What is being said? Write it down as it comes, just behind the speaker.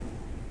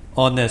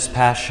On this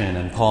Passion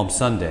and Palm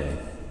Sunday,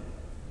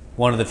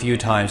 one of the few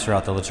times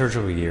throughout the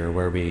liturgical year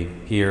where we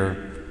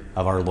hear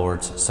of our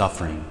Lord's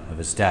suffering, of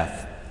his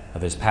death,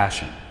 of his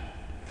passion.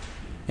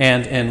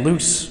 And in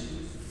Luke's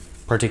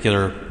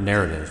particular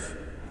narrative,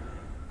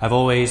 I've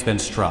always been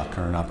struck,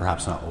 or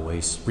perhaps not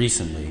always,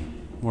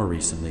 more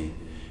recently,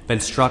 been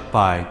struck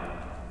by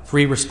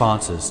three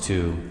responses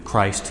to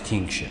Christ's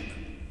kingship.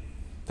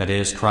 That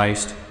is,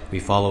 Christ, we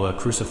follow a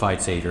crucified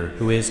Savior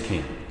who is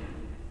king,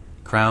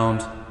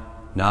 crowned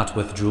not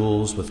with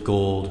jewels, with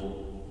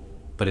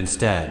gold, but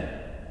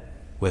instead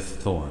with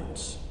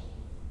thorns.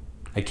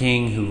 A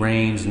king who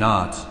reigns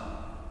not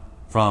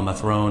from a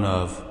throne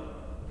of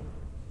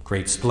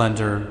great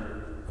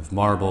splendor, of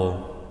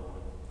marble,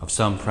 of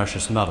some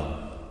precious metal,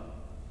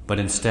 but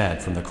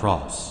instead from the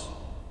cross.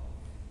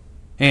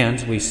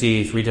 And we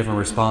see three different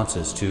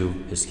responses to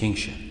his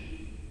kingship.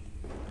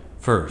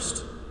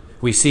 First,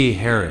 we see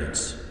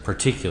Herod's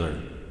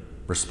particular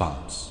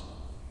response.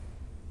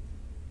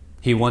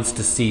 He wants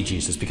to see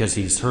Jesus because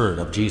he's heard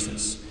of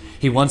Jesus.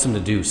 He wants him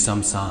to do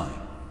some sign.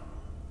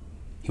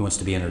 He wants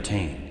to be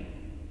entertained.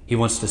 He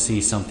wants to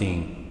see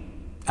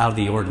something out of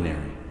the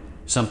ordinary,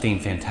 something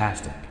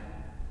fantastic.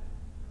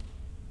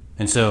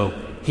 And so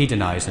he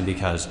denies him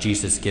because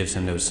Jesus gives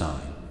him no sign.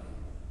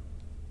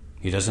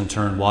 He doesn't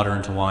turn water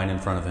into wine in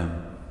front of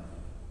him.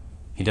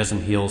 He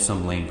doesn't heal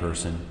some lame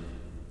person.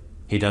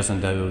 He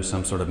doesn't do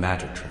some sort of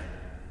magic trick.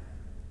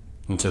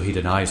 And so he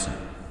denies him.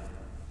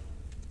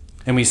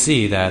 And we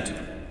see that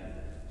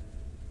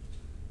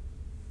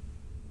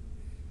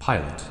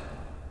Pilate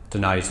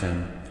denies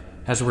him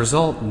as a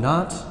result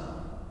not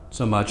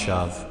so much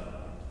of,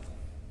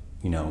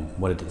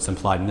 what it's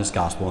implied in this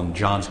gospel. In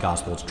John's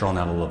gospel, it's drawn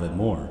out a little bit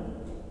more.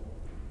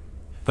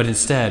 But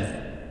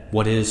instead,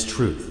 what is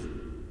truth?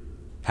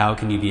 How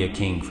can you be a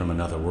king from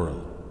another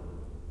world?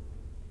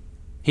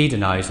 He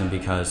denies him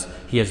because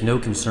he has no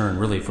concern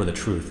really for the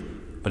truth,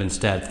 but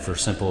instead for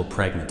simple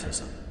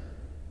pragmatism.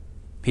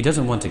 He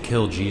doesn't want to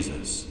kill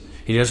Jesus.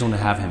 He doesn't want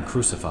to have him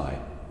crucified.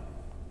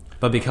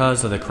 But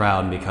because of the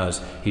crowd, and because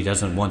he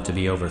doesn't want to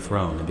be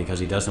overthrown, and because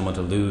he doesn't want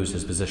to lose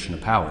his position of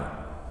power,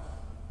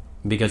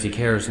 and because he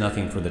cares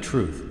nothing for the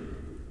truth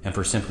and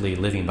for simply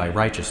living by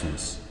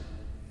righteousness,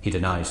 he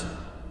denies him.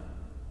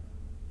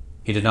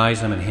 He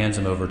denies him and hands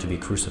him over to be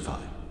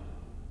crucified.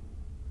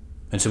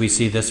 And so we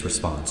see this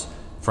response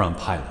from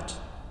Pilate,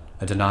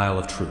 a denial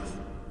of truth.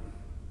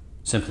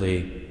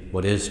 Simply,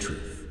 what is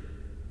truth?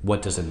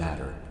 What does it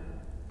matter?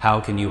 How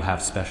can you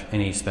have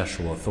any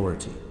special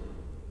authority?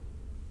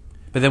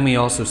 But then we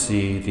also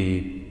see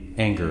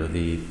the anger,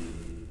 the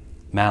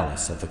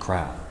malice of the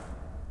crowd.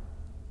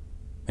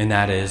 And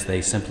that is,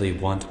 they simply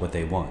want what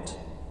they want.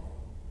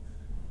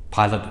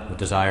 Pilate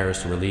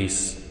desires to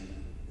release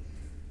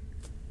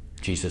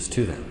Jesus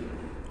to them.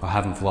 I'll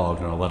have him flogged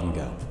and I'll let him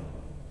go.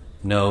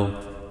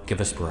 No, give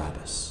us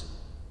Barabbas.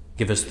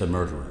 Give us the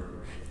murderer.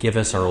 Give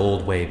us our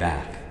old way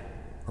back,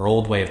 our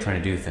old way of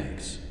trying to do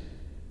things.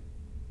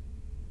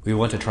 We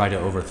want to try to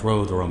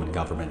overthrow the Roman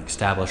government,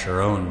 establish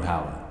our own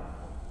power.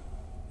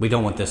 We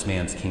don't want this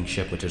man's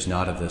kingship, which is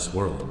not of this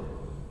world.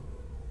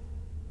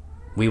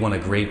 We want a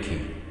great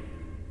king,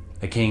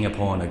 a king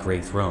upon a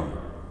great throne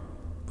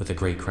with a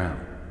great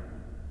crown,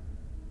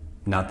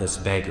 not this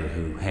beggar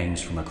who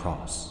hangs from a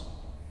cross.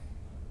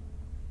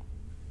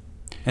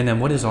 And then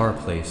what is our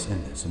place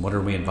in this, and what are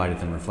we invited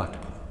to reflect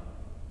upon?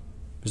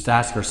 Just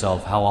ask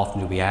ourselves, how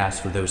often do we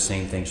ask for those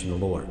same things from the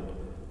Lord?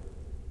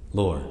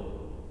 Lord,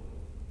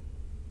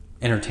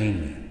 entertain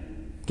me.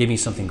 Give me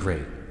something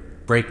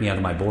great. Break me out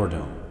of my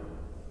boredom,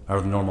 out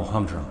of the normal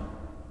humdrum.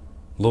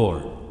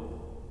 Lord,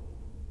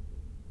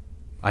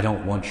 I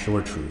don't want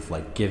your truth.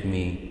 Give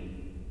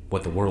me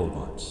what the world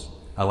wants.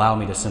 Allow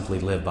me to simply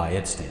live by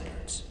its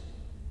standards.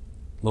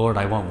 Lord,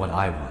 I want what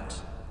I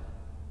want.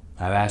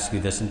 I ask you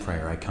this in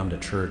prayer. I come to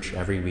church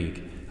every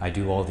week. I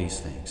do all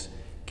these things.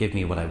 Give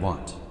me what I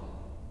want.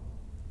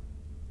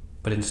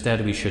 But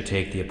instead, we should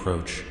take the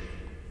approach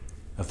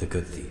of the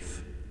good thief.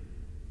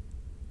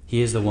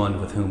 He is the one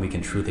with whom we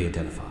can truly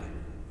identify.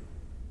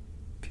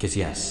 Because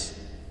yes,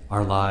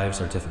 our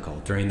lives are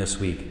difficult. During this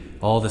week,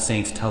 all the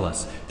saints tell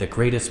us the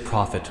greatest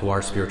profit to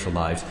our spiritual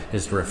lives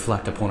is to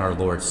reflect upon our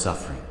Lord's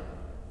suffering.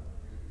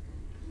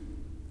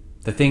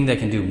 The thing that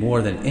can do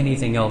more than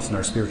anything else in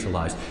our spiritual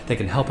lives that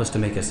can help us to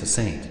make us a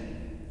saint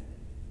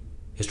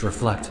is to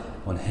reflect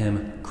on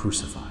him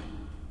crucified.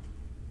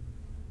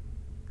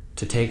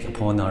 To take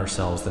upon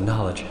ourselves the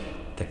knowledge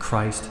that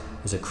Christ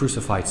is a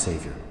crucified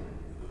Savior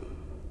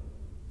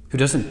who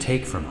doesn't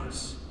take from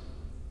us,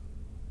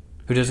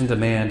 who doesn't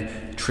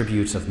demand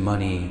tributes of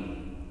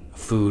money, of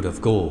food,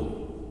 of gold,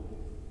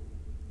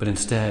 but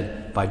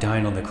instead, by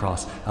dying on the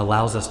cross,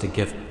 allows us to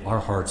give our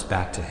hearts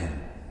back to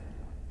him,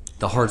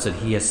 the hearts that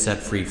he has set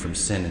free from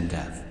sin and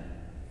death.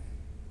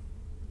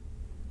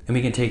 And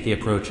we can take the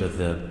approach of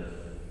the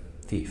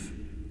thief,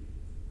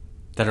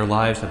 that our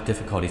lives have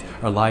difficulties,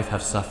 our life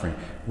has suffering.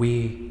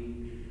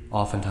 We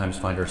oftentimes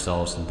find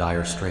ourselves in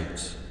dire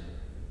straits.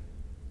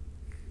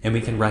 And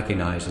we can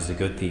recognize, as the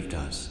good thief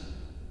does,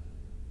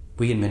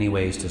 we in many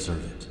ways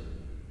deserve it.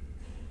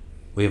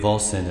 We have all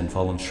sinned and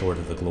fallen short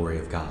of the glory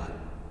of God.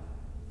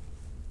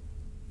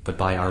 But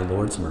by our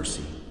Lord's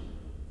mercy,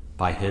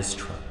 by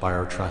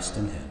our trust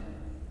in him,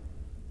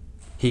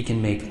 he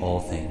can make all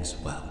things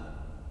well.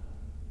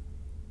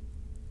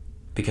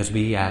 Because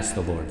we ask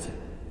the Lord,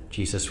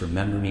 Jesus,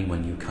 remember me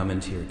when you come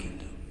into your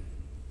kingdom.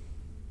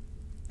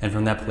 And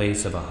from that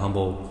place of a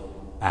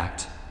humble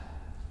act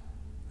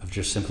of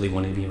just simply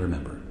wanting to be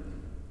remembered,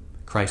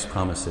 Christ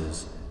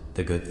promises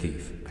the good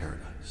thief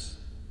paradise.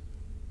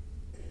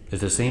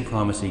 It's the same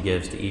promise he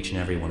gives to each and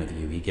every one of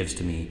you. He gives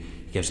to me,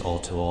 he gives all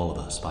to all of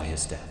us by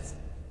his death.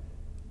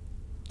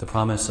 The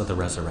promise of the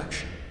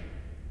resurrection.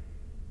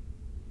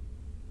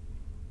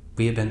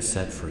 We have been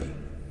set free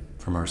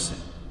from our sin.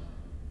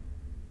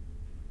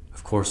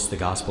 Of course, the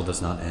gospel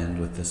does not end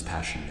with this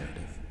passion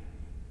narrative,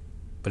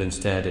 but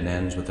instead it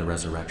ends with the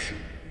resurrection.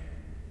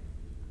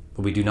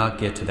 But we do not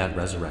get to that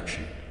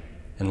resurrection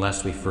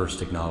unless we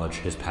first acknowledge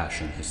his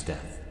passion, his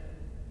death,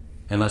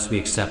 unless we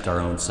accept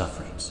our own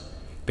sufferings,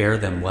 bear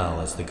them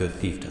well as the good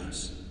thief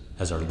does,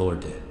 as our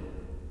Lord did,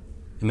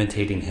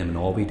 imitating him in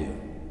all we do.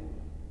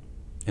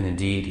 And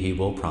indeed, he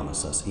will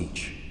promise us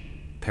each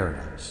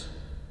paradise,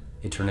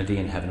 eternity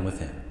in heaven with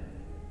him,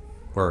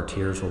 where our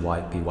tears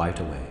will be wiped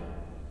away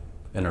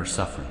and our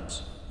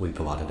sufferings will be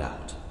blotted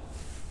out.